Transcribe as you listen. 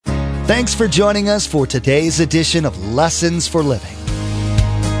Thanks for joining us for today's edition of Lessons for Living.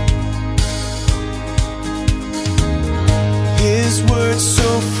 His word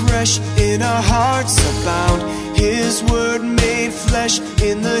so fresh in our hearts abound. His word made flesh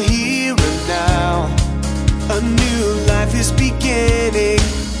in the here and now. A new life is beginning.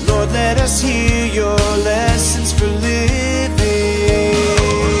 Lord, let us hear your lessons for living.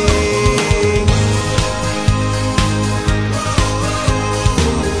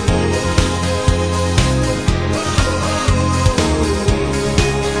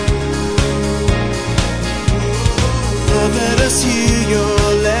 Lord, let us hear your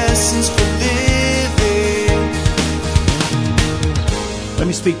lessons for living. Let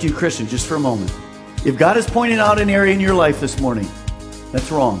me speak to you, Christian, just for a moment. If God is pointing out an area in your life this morning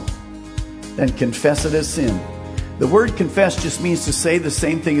that's wrong, then confess it as sin. The word confess just means to say the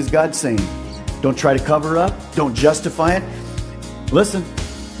same thing as God's saying. Don't try to cover up. Don't justify it. Listen,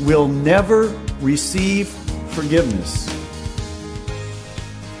 we'll never receive forgiveness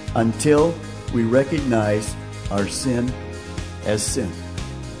until we recognize our sin as sin.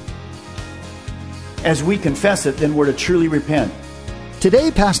 As we confess it, then we're to truly repent.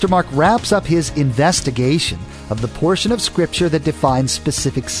 Today, Pastor Mark wraps up his investigation of the portion of Scripture that defines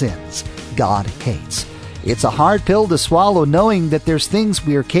specific sins God hates. It's a hard pill to swallow, knowing that there's things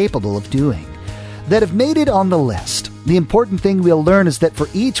we are capable of doing that have made it on the list. The important thing we'll learn is that for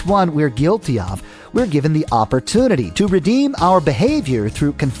each one we're guilty of, we're given the opportunity to redeem our behavior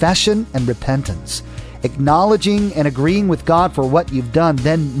through confession and repentance. Acknowledging and agreeing with God for what you've done,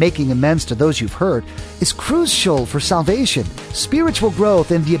 then making amends to those you've hurt, is crucial for salvation, spiritual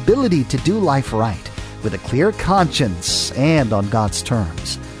growth, and the ability to do life right with a clear conscience and on God's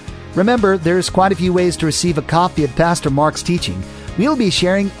terms. Remember, there's quite a few ways to receive a copy of Pastor Mark's teaching. We'll be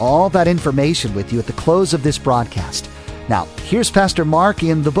sharing all that information with you at the close of this broadcast. Now, here's Pastor Mark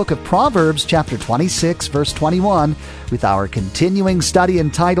in the book of Proverbs, chapter 26, verse 21, with our continuing study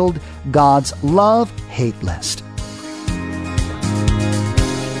entitled, God's Love-Hate List.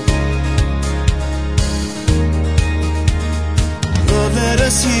 Lord, let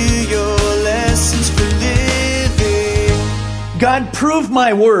us hear your lessons for living. God proved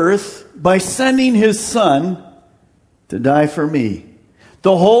my worth by sending His Son to die for me.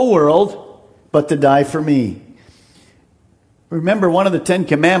 The whole world, but to die for me. Remember, one of the 10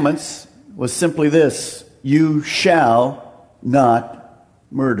 Commandments was simply this: you shall not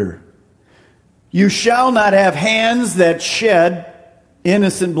murder. You shall not have hands that shed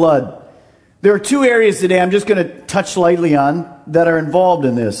innocent blood. There are two areas today I'm just going to touch lightly on that are involved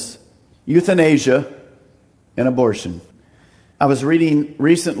in this: euthanasia and abortion. I was reading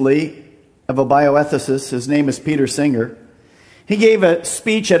recently of a bioethicist. His name is Peter Singer. He gave a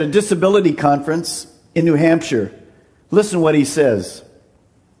speech at a disability conference in New Hampshire. Listen what he says.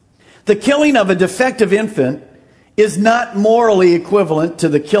 The killing of a defective infant is not morally equivalent to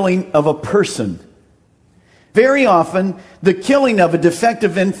the killing of a person. Very often, the killing of a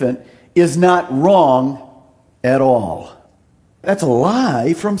defective infant is not wrong at all. That's a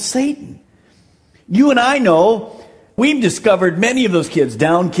lie from Satan. You and I know, we've discovered many of those kids,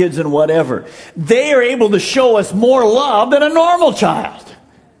 down kids and whatever, they are able to show us more love than a normal child.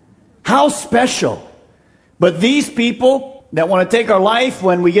 How special. But these people that want to take our life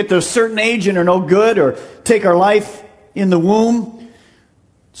when we get to a certain age and are no good, or take our life in the womb,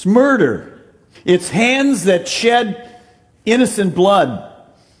 it's murder. It's hands that shed innocent blood.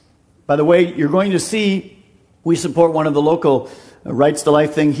 By the way, you're going to see, we support one of the local Rights to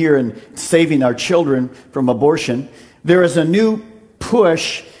Life thing here in saving our children from abortion. There is a new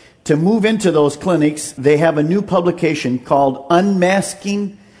push to move into those clinics. They have a new publication called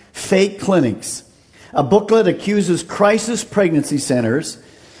Unmasking Fake Clinics. A booklet accuses crisis pregnancy centers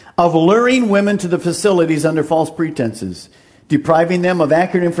of luring women to the facilities under false pretenses, depriving them of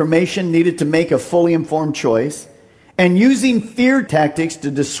accurate information needed to make a fully informed choice, and using fear tactics to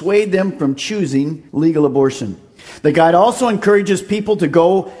dissuade them from choosing legal abortion. The guide also encourages people to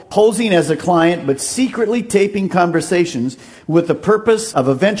go posing as a client, but secretly taping conversations with the purpose of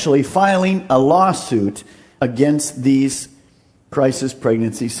eventually filing a lawsuit against these crisis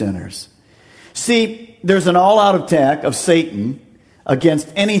pregnancy centers. See, there's an all-out attack of Satan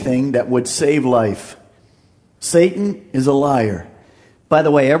against anything that would save life. Satan is a liar. By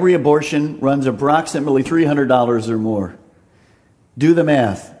the way, every abortion runs approximately $300 or more. Do the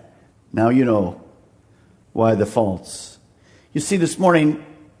math. Now you know why the faults. You see, this morning,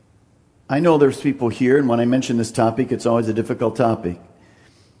 I know there's people here, and when I mention this topic, it's always a difficult topic.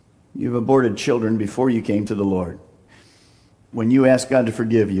 You've aborted children before you came to the Lord. When you ask God to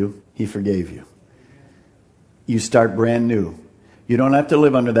forgive you, He forgave you. You start brand new. You don't have to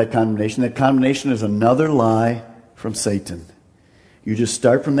live under that condemnation. That condemnation is another lie from Satan. You just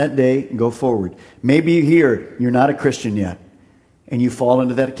start from that day and go forward. Maybe you're not a Christian yet, and you fall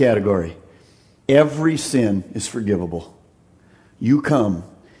into that category. Every sin is forgivable. You come,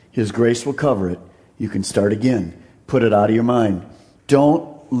 His grace will cover it. You can start again. Put it out of your mind.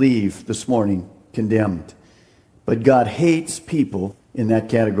 Don't leave this morning condemned. But God hates people in that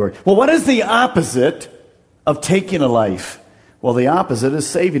category. Well, what is the opposite of taking a life? Well, the opposite is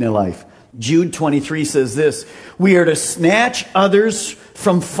saving a life. Jude 23 says this: we are to snatch others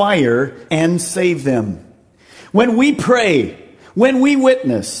from fire and save them. When we pray, when we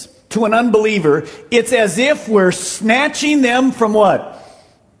witness to an unbeliever, it's as if we're snatching them from what?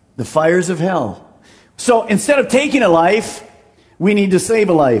 The fires of hell. So instead of taking a life, we need to save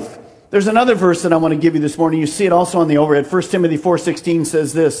a life. There's another verse that I want to give you this morning. You see it also on the overhead. 1 Timothy 4:16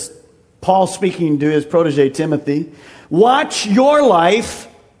 says this. Paul speaking to his protege Timothy. Watch your life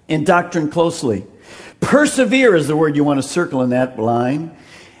and doctrine closely. Persevere is the word you want to circle in that line.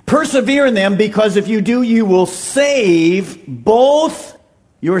 Persevere in them, because if you do, you will save both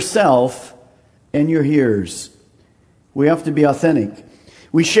yourself and your hearers. We have to be authentic.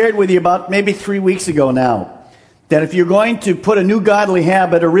 We shared with you about maybe 3 weeks ago now that if you're going to put a new godly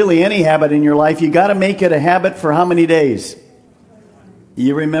habit, or really any habit in your life, you got to make it a habit for how many days?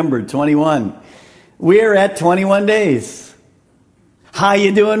 You remembered 21. We're at 21 days. How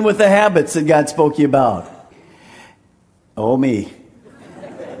you doing with the habits that God spoke to you about? Oh, me.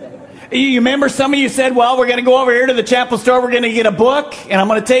 You remember some of you said, well, we're going to go over here to the chapel store, we're going to get a book, and I'm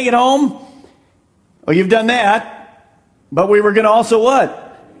going to take it home. Oh, you've done that. But we were going to also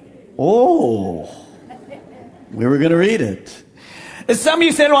what? Oh, we were going to read it. And some of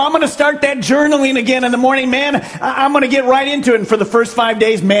you said, well, I'm going to start that journaling again in the morning. Man, I'm going to get right into it. And for the first 5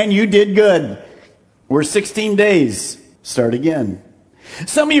 days, man, you did good. We're 16 days. Start again.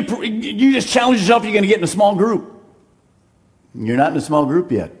 Some of you just challenge yourself, you're going to get in a small group. You're not in a small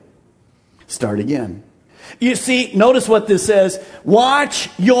group yet. Start again. You see, notice what this says. Watch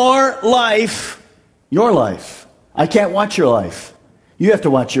your life. Your life. I can't watch your life. You have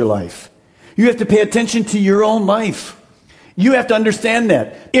to watch your life. You have to pay attention to your own life. You have to understand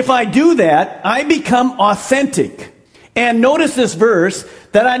that. If I do that, I become authentic. And notice this verse,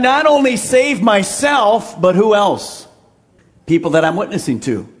 that I not only save myself, but who else? People that I'm witnessing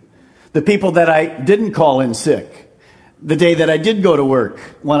to. The people that I didn't call in sick. The day that I did go to work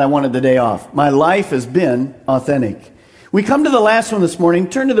when I wanted the day off. My life has been authentic. We come to the last one this morning.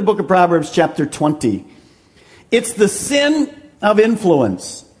 Turn to the book of Proverbs chapter 20. It's the sin of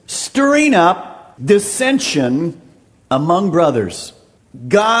influence. Stirring up dissension among brothers.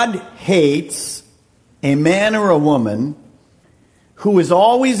 God hates a man or a woman who is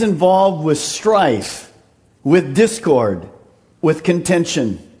always involved with strife, with discord, with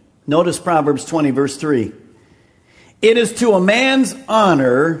contention. Notice Proverbs 20, verse 3. It is to a man's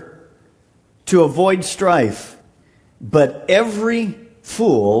honor to avoid strife, but every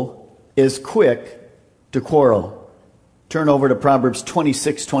fool is quick to quarrel. Turn over to Proverbs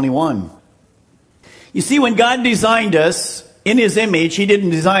 26:21. You see, when God designed us in His image, He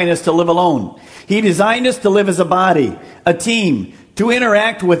didn't design us to live alone. He designed us to live as a body, a team, to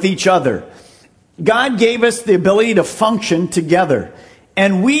interact with each other. God gave us the ability to function together.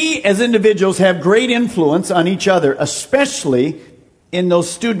 And we as individuals have great influence on each other, especially in those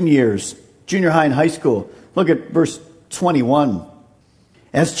student years, junior high and high school. Look at verse 21.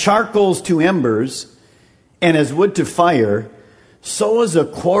 As charcoal's to embers, and as wood to fire, so is a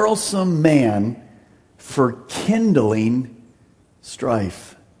quarrelsome man for kindling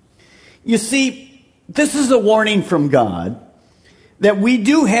strife. You see, this is a warning from God that we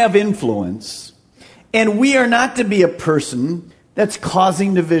do have influence, and we are not to be a person that's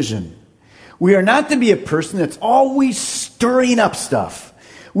causing division. We are not to be a person that's always stirring up stuff.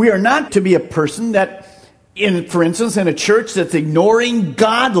 We are not to be a person that, for instance, in a church that's ignoring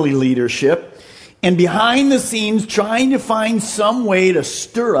godly leadership and behind the scenes trying to find some way to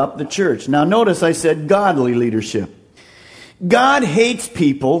stir up the church. Now notice I said godly leadership. God hates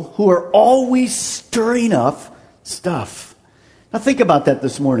people who are always stirring up stuff. Now think about that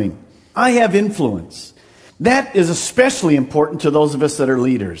this morning. I have influence. That is especially important to those of us that are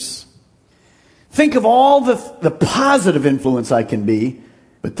leaders. Think of all the positive influence I can be,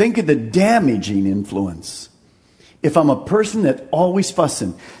 but think of the damaging influence if I'm a person that's always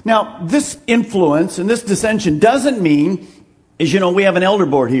fussing. Now, this influence and this dissension doesn't mean, as you know, we have an elder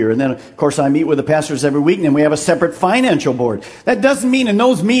board here, and then, of course, I meet with the pastors every week, and then we have a separate financial board. That doesn't mean in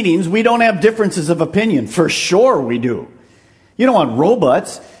those meetings we don't have differences of opinion. For sure we do. You don't want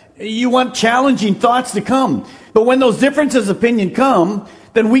robots. You want challenging thoughts to come. But when those differences of opinion come,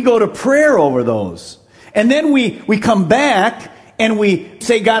 then we go to prayer over those. And then we come back and we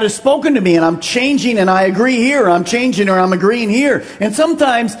say, God has spoken to me and I'm changing and I agree here, I'm changing or I'm agreeing here. And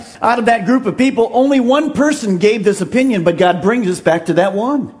sometimes out of that group of people, only one person gave this opinion, but God brings us back to that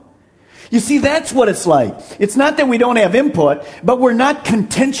one. You see, that's what it's like. It's not that we don't have input, but we're not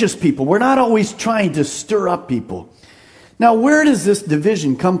contentious people. We're not always trying to stir up people. Now, where does this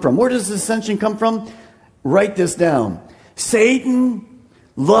division come from? Where does this dissension come from? Write this down. Satan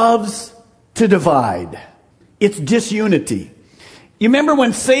loves to divide. It's disunity. You remember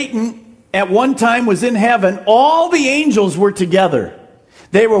when Satan at one time was in heaven, all the angels were together.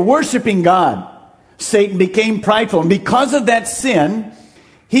 They were worshiping God. Satan became prideful. And because of that sin,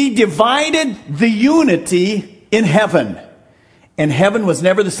 he divided the unity in heaven. And heaven was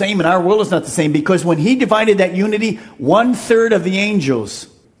never the same, and our world is not the same, because when he divided that unity, 1/3 of the angels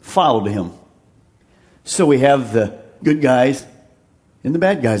followed him. So we have the good guys and the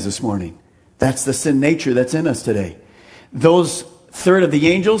bad guys this morning. That's the sin nature that's in us today. Those third of the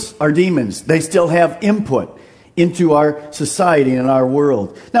angels are demons. They still have input into our society and our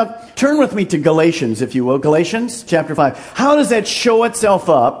world. Now, turn with me to Galatians, if you will. Galatians chapter 5. How does that show itself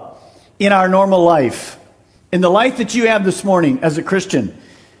up in our normal life? In the life that you have this morning as a Christian.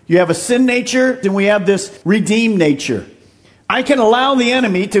 You have a sin nature, and we have this redeemed nature. I can allow the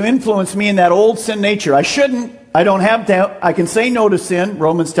enemy to influence me in that old sin nature. I shouldn't. I don't have to. I can say no to sin,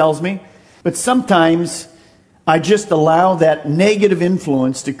 Romans tells me. But sometimes I just allow that negative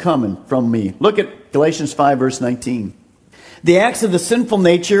influence to come from me. Look at Galatians 5, verse 19. The acts of the sinful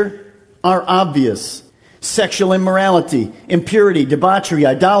nature are obvious. Sexual immorality, impurity, debauchery,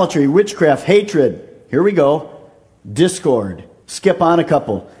 idolatry, witchcraft, hatred. Here we go. Discord. Skip on a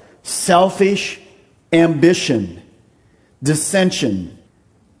couple. Selfish ambition. Dissension.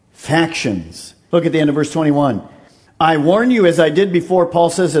 Factions. Look at the end of verse 21. I warn you, as I did before, Paul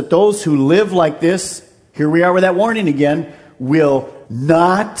says that those who live like this, here we are with that warning again, will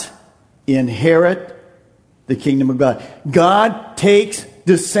not inherit the kingdom of God. God takes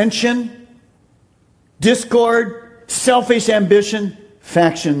dissension, discord, selfish ambition,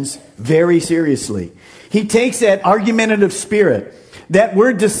 factions very seriously. He takes that argumentative spirit. That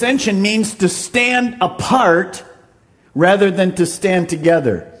word dissension means to stand apart rather than to stand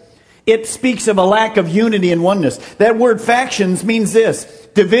together. It speaks of a lack of unity and oneness. That word factions means this: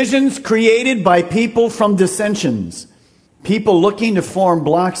 divisions created by people from dissensions. People looking to form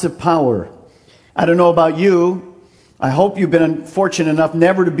blocks of power. I don't know about you. I hope you've been fortunate enough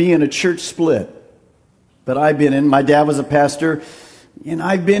never to be in a church split. But I've been in. My dad was a pastor, and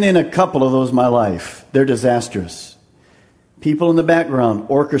I've been in a couple of those in my life. They're disastrous. People in the background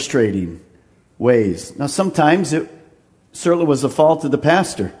orchestrating ways. Now, sometimes it certainly was the fault of the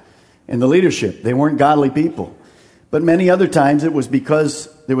pastor and the leadership. They weren't godly people. But many other times it was because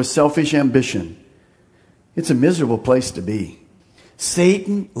there was selfish ambition. It's a miserable place to be.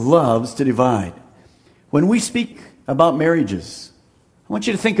 Satan loves to divide. When we speak about marriages, I want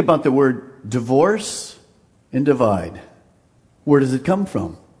you to think about the word divorce and divide. Where does it come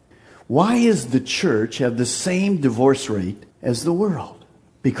from? Why is the church have the same divorce rate as the world?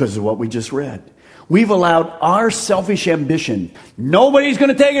 Because of what we just read. We've allowed our selfish ambition. Nobody's going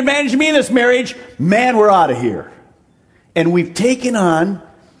to take advantage of me in this marriage. Man, we're out of here. And we've taken on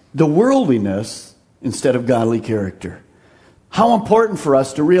the worldliness instead of godly character. How important for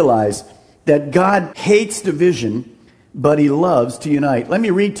us to realize that God hates division, but He loves to unite. Let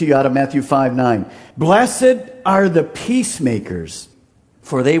me read to you out of Matthew 5:9. Blessed are the peacemakers,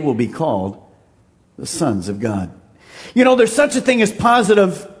 for they will be called the sons of God. You know, there's such a thing as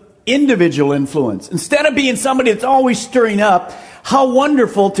positive individual influence. Instead of being somebody that's always stirring up, how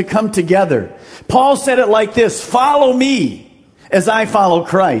wonderful to come together. Paul said it like this: follow me as I follow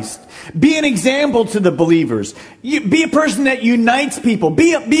Christ. Be an example to the believers. Be a person that unites people.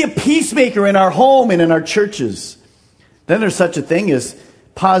 Be a peacemaker in our home and in our churches. Then there's such a thing as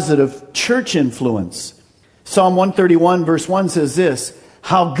positive church influence. Psalm 131 verse 1 says this: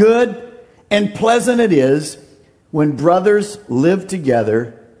 how good and pleasant it is when brothers live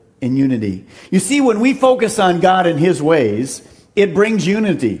together in unity. You see, when we focus on God and His ways, it brings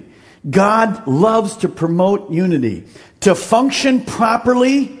unity. God loves to promote unity. To function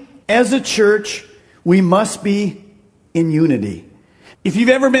properly as a church, we must be in unity. If you've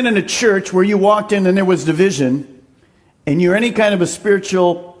ever been in a church where you walked in and there was division, and you're any kind of a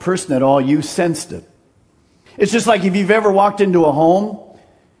spiritual person at all, you sensed it. It's just like if you've ever walked into a home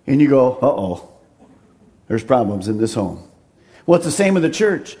and you go, uh-oh, there's problems in this home. Well, it's the same with the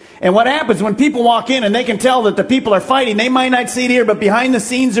church. And what happens when people walk in and they can tell that the people are fighting, they might not see it here, but behind the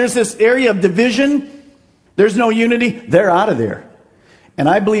scenes there's this area of division. There's no unity. They're out of there. And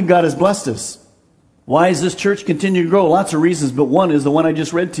I believe God has blessed us. Why does this church continue to grow? Lots of reasons, but one is the one I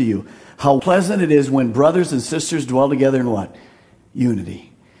just read to you. How pleasant it is when brothers and sisters dwell together in what?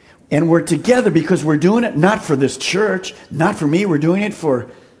 Unity. And we're together because we're doing it not for this church, not for me, we're doing it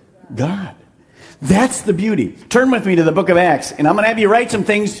for God. That's the beauty. Turn with me to the book of Acts, and I'm going to have you write some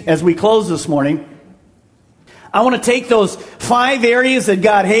things as we close this morning. I want to take those 5 areas that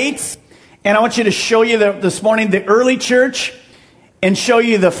God hates, and I want you to show you this morning the early church, and show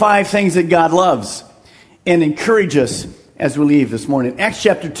you the 5 things that God loves, and encourage us as we leave this morning. Acts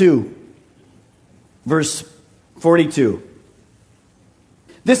chapter 2, verse 42.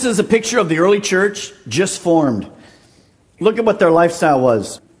 This is a picture of the early church just formed. Look at what their lifestyle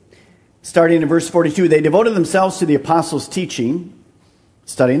was. Starting in verse 42, they devoted themselves to the apostles' teaching,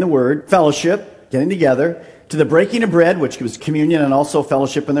 studying the word, fellowship, getting together, to the breaking of bread, which was communion and also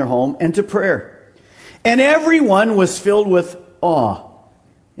fellowship in their home, and to prayer. And everyone was filled with awe.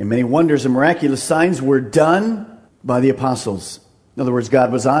 And many wonders and miraculous signs were done by the apostles. In other words,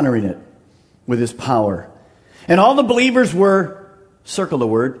 God was honoring it with his power. And all the believers were, circle the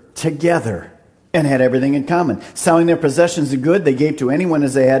word, together, and had everything in common. Selling their possessions of good, they gave to anyone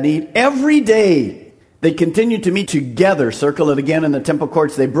as they had need. Every day they continued to meet together, circle it again, in the temple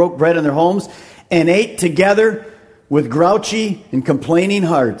courts. They broke bread in their homes and ate together with grouchy and complaining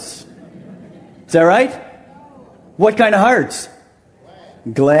hearts. Is that right? What kind of hearts?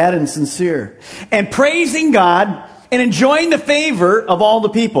 Glad and sincere. And praising God and enjoying the favor of all the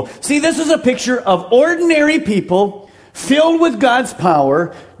people. See, this is a picture of ordinary people filled with God's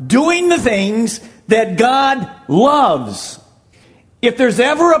power, doing the things that God loves. If there's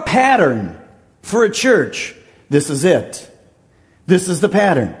ever a pattern for a church, this is it. This is the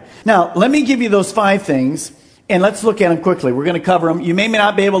pattern. Now, let me give you those 5 things, and let's look at them quickly. We're going to cover them. You may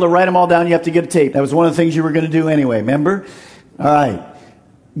not be able to write them all down. You have to get a tape. That was one of the things you were going to do anyway, remember? All right.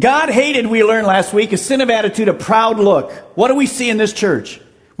 God hated, we learned last week, a sin of attitude, a proud look. What do we see in this church?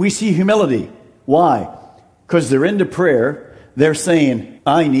 We see humility. Why? Because they're into prayer. They're saying,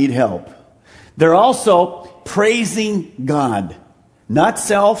 I need help. They're also praising God. Not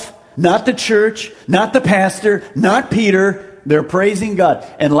self, not the church, not the pastor, not Peter. They're praising God.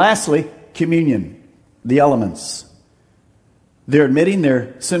 And lastly, communion, the elements. They're admitting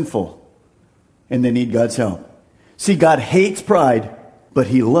they're sinful and they need God's help. See, God hates pride, but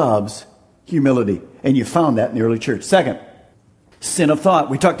he loves humility. And you found that in the early church. Second, sin of thought.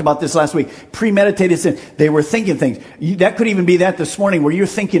 We talked about this last week. Premeditated sin. They were thinking things. That could even be that this morning where you're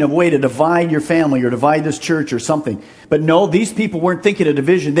thinking of a way to divide your family or divide this church or something. But no, these people weren't thinking of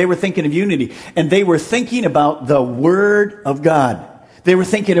division. They were thinking of unity. And they were thinking about the Word of God. They were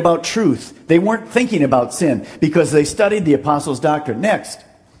thinking about truth. They weren't thinking about sin because they studied the apostles' doctrine. Next,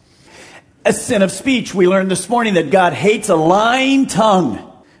 a sin of speech. We learned this morning that God hates a lying tongue.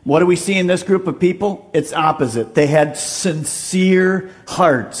 What do we see in this group of people? It's opposite. They had sincere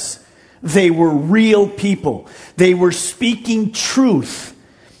hearts. They were real people. They were speaking truth.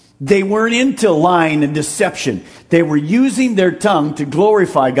 They weren't into lying and deception. They were using their tongue to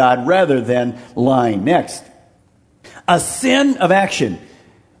glorify God rather than lying. Next, a sin of action.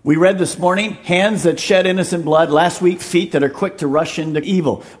 We read this morning, hands that shed innocent blood. Last week, feet that are quick to rush into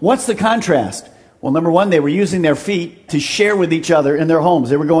evil. What's the contrast? Well, number one, they were using their feet to share with each other in their homes.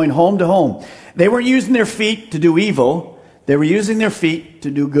 They were going home to home. They weren't using their feet to do evil. They were using their feet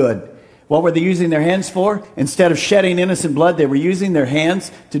to do good. What were they using their hands for? Instead of shedding innocent blood, they were using their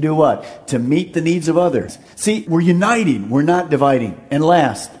hands to do what? To meet the needs of others. See, we're uniting. We're not dividing. And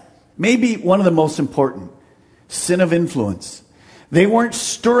last, maybe one of the most important, sin of influence. They weren't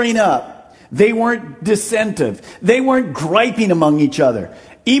stirring up. They weren't dissentive. They weren't griping among each other.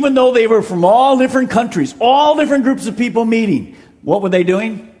 Even though they were from all different countries, all different groups of people meeting, what were they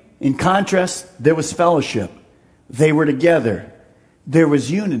doing? In contrast, there was fellowship. They were together. There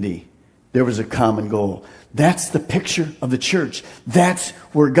was unity. There was a common goal. That's the picture of the church. That's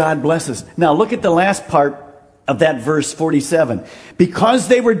where God blesses. Now look at the last part of that verse 47. Because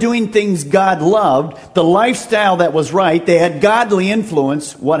they were doing things God loved, the lifestyle that was right, they had godly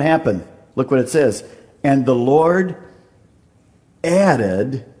influence, what happened? Look what it says. And the Lord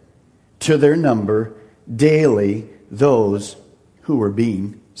added to their number daily those who were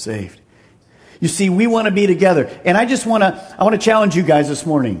being saved. You see, we want to be together. And I want to challenge you guys this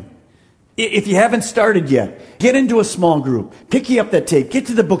morning. If you haven't started yet, get into a small group. Pick you up that tape. Get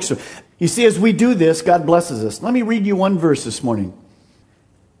to the bookstore. You see, as we do this, God blesses us. Let me read you one verse this morning.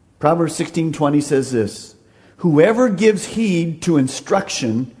 Proverbs 16:20 says this. Whoever gives heed to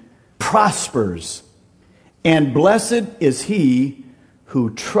instruction prospers, and blessed is he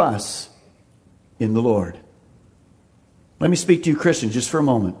who trusts in the Lord. Let me speak to you Christians just for a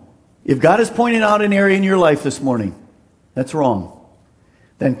moment. If God is pointing out an area in your life this morning that's wrong,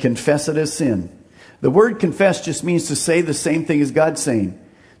 then confess it as sin. The word confess just means to say the same thing as God's saying.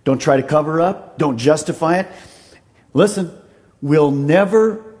 Don't try to cover up. Don't justify it. Listen, we'll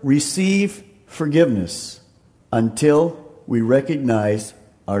never receive forgiveness until we recognize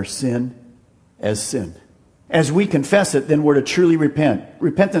our sin as sin. As we confess it, then we're to truly repent.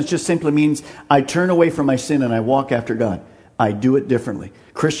 Repentance just simply means I turn away from my sin and I walk after God. I do it differently.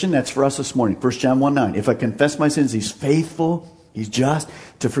 Christian, that's for us this morning. 1 John 1:9. If I confess my sins, he's faithful, he's just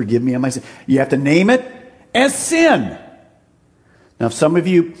to forgive me of my sin. You have to name it as sin. Now, if some of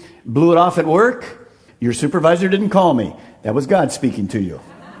you blew it off at work, your supervisor didn't call me. That was God speaking to you.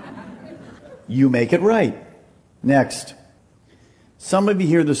 You make it right. Next. Some of you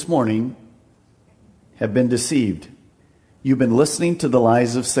here this morning have been deceived. You've been listening to the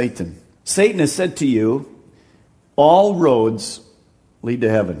lies of Satan. Satan has said to you, all roads lead to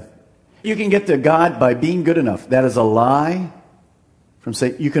heaven. You can get to God by being good enough. That is a lie from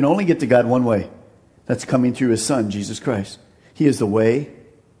Satan. You can only get to God one way. That's coming through his Son, Jesus Christ. He is the way,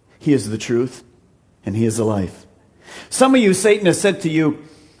 he is the truth, and he is the life. Some of you, Satan has said to you,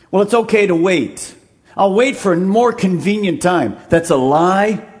 well, it's okay to wait. I'll wait for a more convenient time. That's a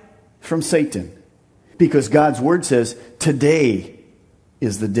lie from Satan. Because God's word says, today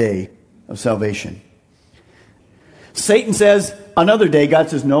is the day of salvation. Satan says, another day. God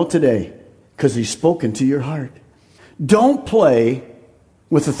says, no, today. Because he's spoken to your heart. Don't play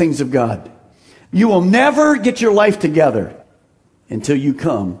with the things of God. You will never get your life together until you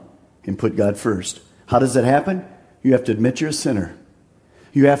come and put God first. How does that happen? You have to admit you're a sinner.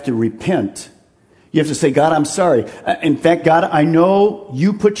 You have to repent. You have to say, God, I'm sorry. In fact, God, I know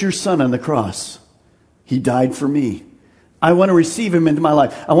you put your Son on the cross. He died for me. I want to receive him into my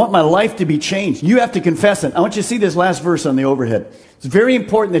life. I want my life to be changed. You have to confess it. I want you to see this last verse on the overhead. It's very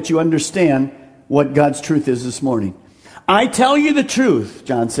important that you understand what God's truth is this morning. I tell you the truth,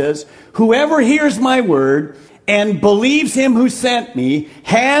 John says, whoever hears my word and believes him who sent me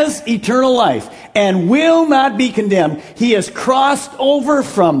has eternal life and will not be condemned. He has crossed over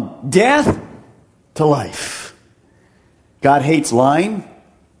from death to life. God hates lying.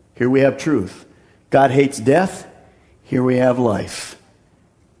 Here we have truth. God hates death. Here we have life.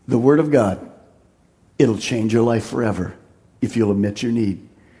 The Word of God, it'll change your life forever if you'll admit your need.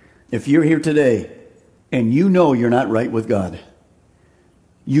 If you're here today and you know you're not right with God,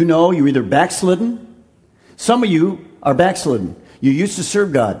 you know you're either backslidden. Some of you are backslidden. You used to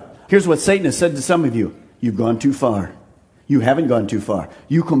serve God. Here's what Satan has said to some of you. You've gone too far. You haven't gone too far.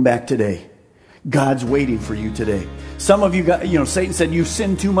 You come back today. God's waiting for you today. Some of you Satan said you've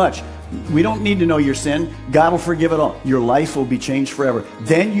sinned too much. We don't need to know your sin. God will forgive it all. Your life will be changed forever.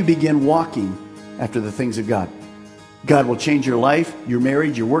 Then you begin walking after the things of God. God will change your life, your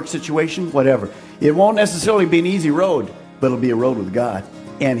marriage, your work situation, whatever. It won't necessarily be an easy road, but it'll be a road with God.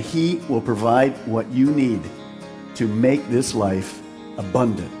 And He will provide what you need to make this life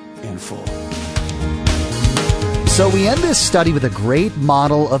abundant and full. So we end this study with a great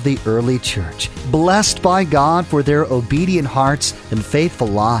model of the early church, blessed by God for their obedient hearts and faithful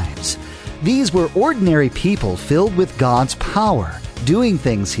lives. These were ordinary people filled with God's power, doing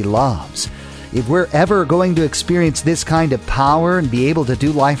things He loves. If we're ever going to experience this kind of power and be able to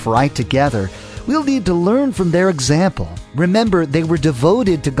do life right together, we'll need to learn from their example. Remember, they were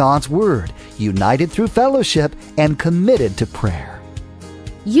devoted to God's Word, united through fellowship, and committed to prayer.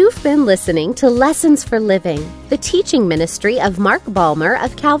 You've been listening to Lessons for Living, the teaching ministry of Mark Balmer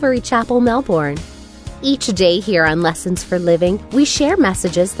of Calvary Chapel, Melbourne. Each day here on Lessons for Living, we share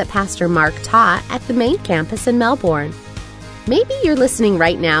messages that Pastor Mark taught at the main campus in Melbourne. Maybe you're listening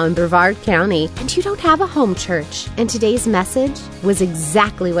right now in Brevard County and you don't have a home church, and today's message was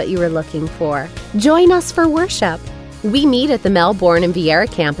exactly what you were looking for. Join us for worship. We meet at the Melbourne and Viera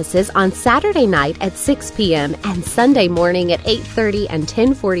campuses on Saturday night at 6 p.m. and Sunday morning at 8:30 and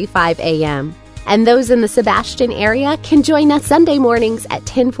 10:45 a.m. And those in the Sebastian area can join us Sunday mornings at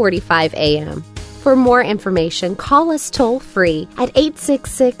 10:45 a.m. For more information, call us toll-free at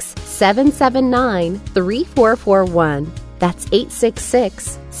 866-779-3441. That's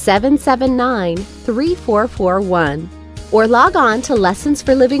 866-779-3441. Or log on to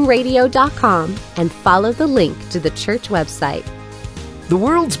lessonsforlivingradio.com and follow the link to the church website. The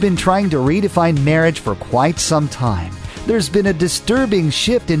world's been trying to redefine marriage for quite some time. There's been a disturbing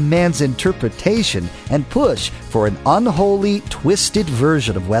shift in man's interpretation and push for an unholy, twisted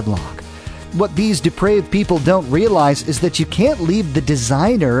version of wedlock. What these depraved people don't realize is that you can't leave the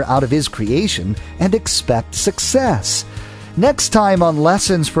designer out of his creation and expect success. Next time on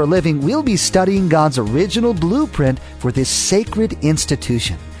Lessons for Living, we'll be studying God's original blueprint for this sacred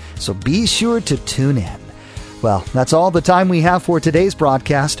institution. So be sure to tune in. Well, that's all the time we have for today's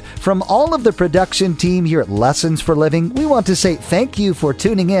broadcast. From all of the production team here at Lessons for Living, we want to say thank you for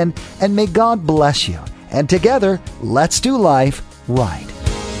tuning in, and may God bless you. And together, let's do life right.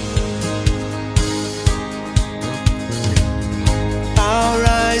 Our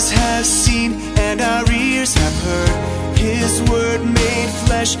eyes have seen and our ears have heard His word made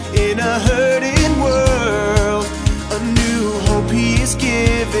flesh in a hurting world. A new hope He is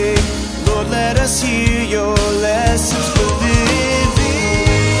giving. Lord, let us hear your